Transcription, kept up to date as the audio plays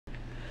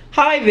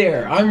Hi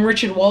there, I'm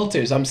Richard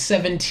Walters. I'm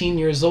 17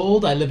 years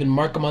old, I live in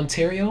Markham,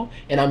 Ontario,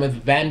 and I'm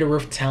with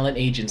Vanderwerf Talent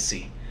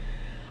Agency.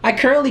 I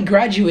currently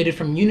graduated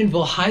from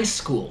Unionville High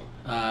School.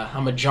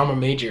 I'm a drama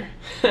major.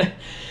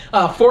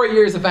 4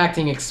 years of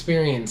acting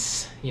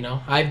experience,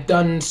 I've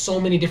done so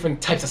many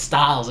different types of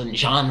styles and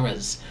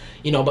genres,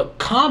 but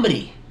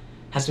comedy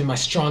has been my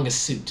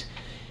strongest suit.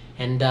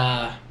 And,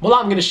 well,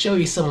 I'm gonna show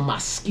you some of my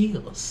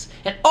skills.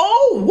 And,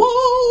 oh,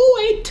 whoa,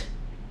 wait!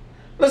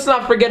 Let's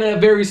not forget a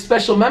very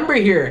special member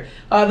here.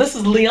 This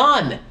is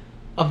Leon,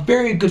 a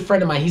very good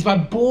friend of mine. He's my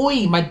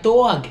boy, my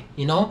dog,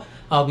 we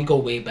go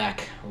way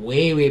back,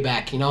 way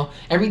back,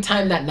 Every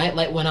time that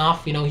nightlight went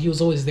off, he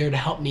was always there to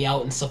help me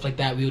out and stuff like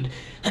that. We would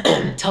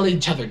tell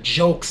each other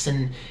jokes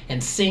and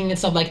sing and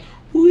stuff like,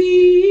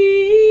 wee,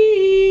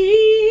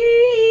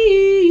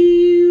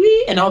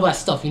 and all that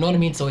stuff, you know what I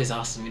mean? It's always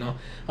awesome,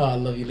 I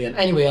love you, Leon.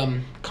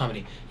 Anyway,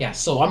 comedy. Yeah,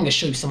 so I'm gonna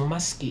show you some of my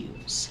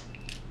skills.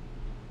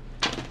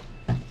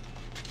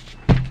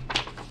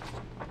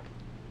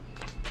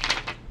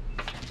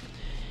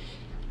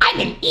 I'm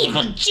an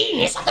evil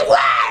genius of the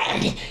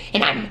world,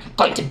 and I'm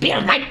going to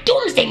build my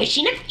doomsday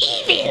machine of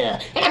evil,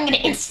 and I'm going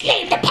to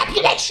enslave the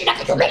population of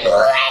the human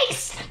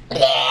race.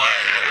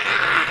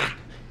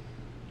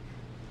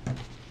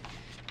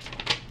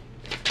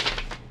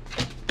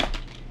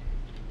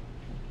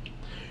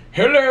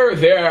 Hello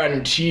there in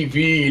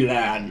TV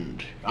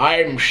land.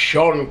 I'm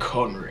Sean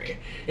Connery.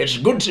 It's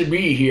good to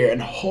be here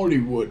in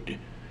Hollywood.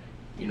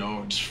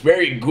 It's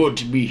very good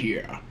to be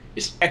here.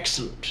 It's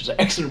excellent. It's an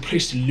excellent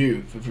place to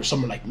live if you're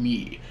someone like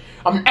me.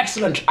 I'm an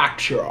excellent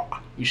actor,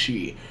 you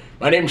see.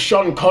 My name's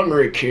Sean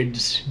Connery,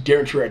 kids.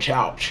 Don't reach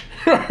out.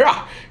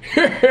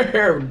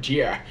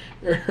 Dear.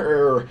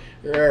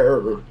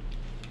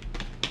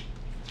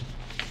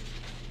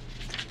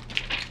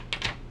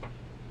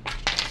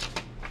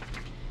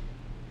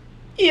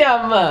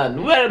 Yeah,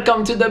 man.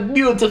 Welcome to the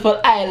beautiful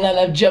island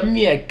of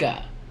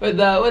Jamaica, where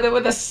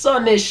the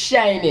sun is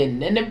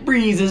shining and the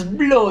breeze is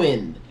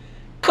blowing.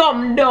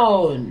 Come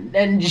down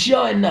and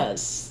join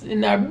us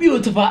in our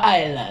beautiful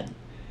island.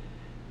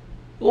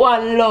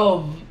 One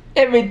love,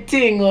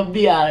 everything will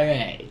be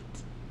alright.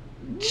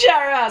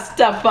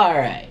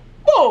 Jarastafari.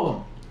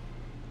 Boom!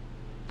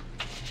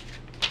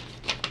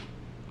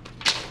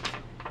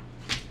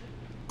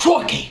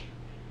 Crikey!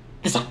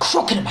 There's a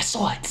crook in my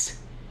sides.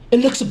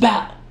 It looks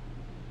about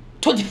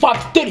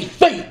 25 to 30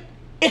 feet.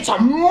 It's a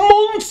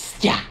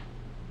monster.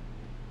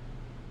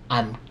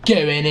 I'm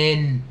going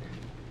in.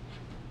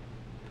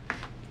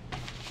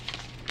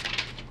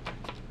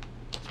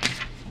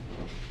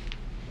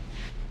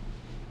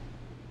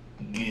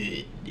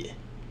 Good.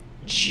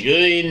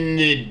 Join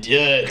the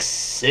dark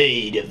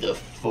side of the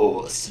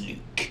Force,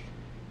 Luke,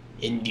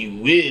 and you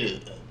will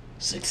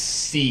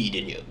succeed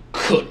in your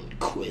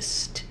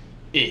conquest.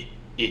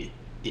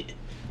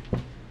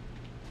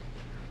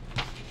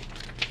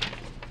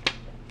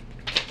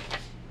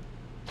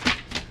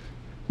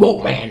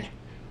 Whoa, man.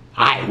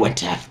 I went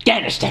to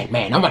Afghanistan,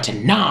 man. I went to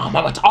Nam.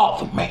 I went to all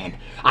of them, man.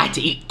 I had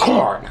to eat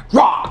corn.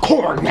 Raw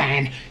corn,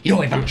 man. You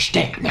don't even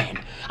understand, man.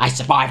 I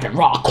survived on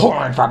raw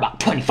corn for about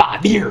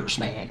 25 years,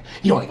 man.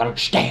 You don't even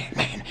understand,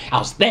 man. I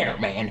was there,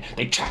 man.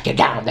 They track you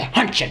down. They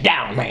hunt you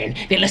down, man.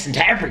 They listen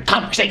to every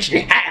conversation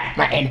you have,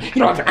 man.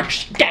 You don't even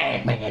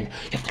understand, man.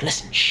 You have to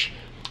listen. Shh.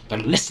 They're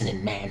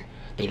listening, man.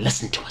 They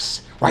listen to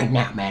us. Right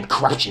now, man,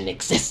 corruption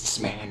exists,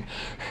 man.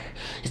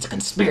 It's a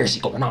conspiracy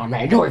going on,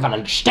 man. You don't even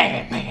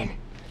understand, man.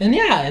 And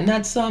yeah, and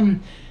that's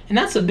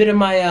a bit of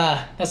my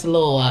that's a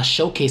little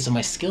showcase of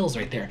my skills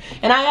right there.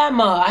 And I am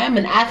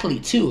an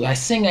athlete too. I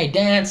sing, I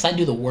dance, I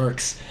do the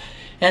works.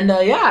 And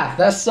yeah,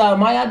 that's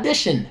my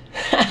audition.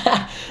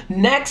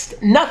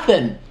 Next,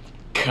 nothing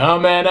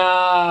coming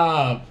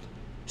up.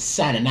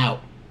 Signing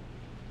out.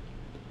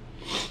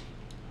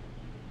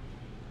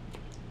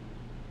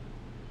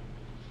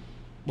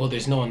 Well,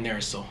 there's no one there,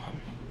 so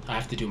I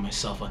have to do it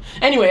myself.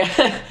 Anyway,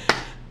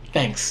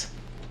 thanks.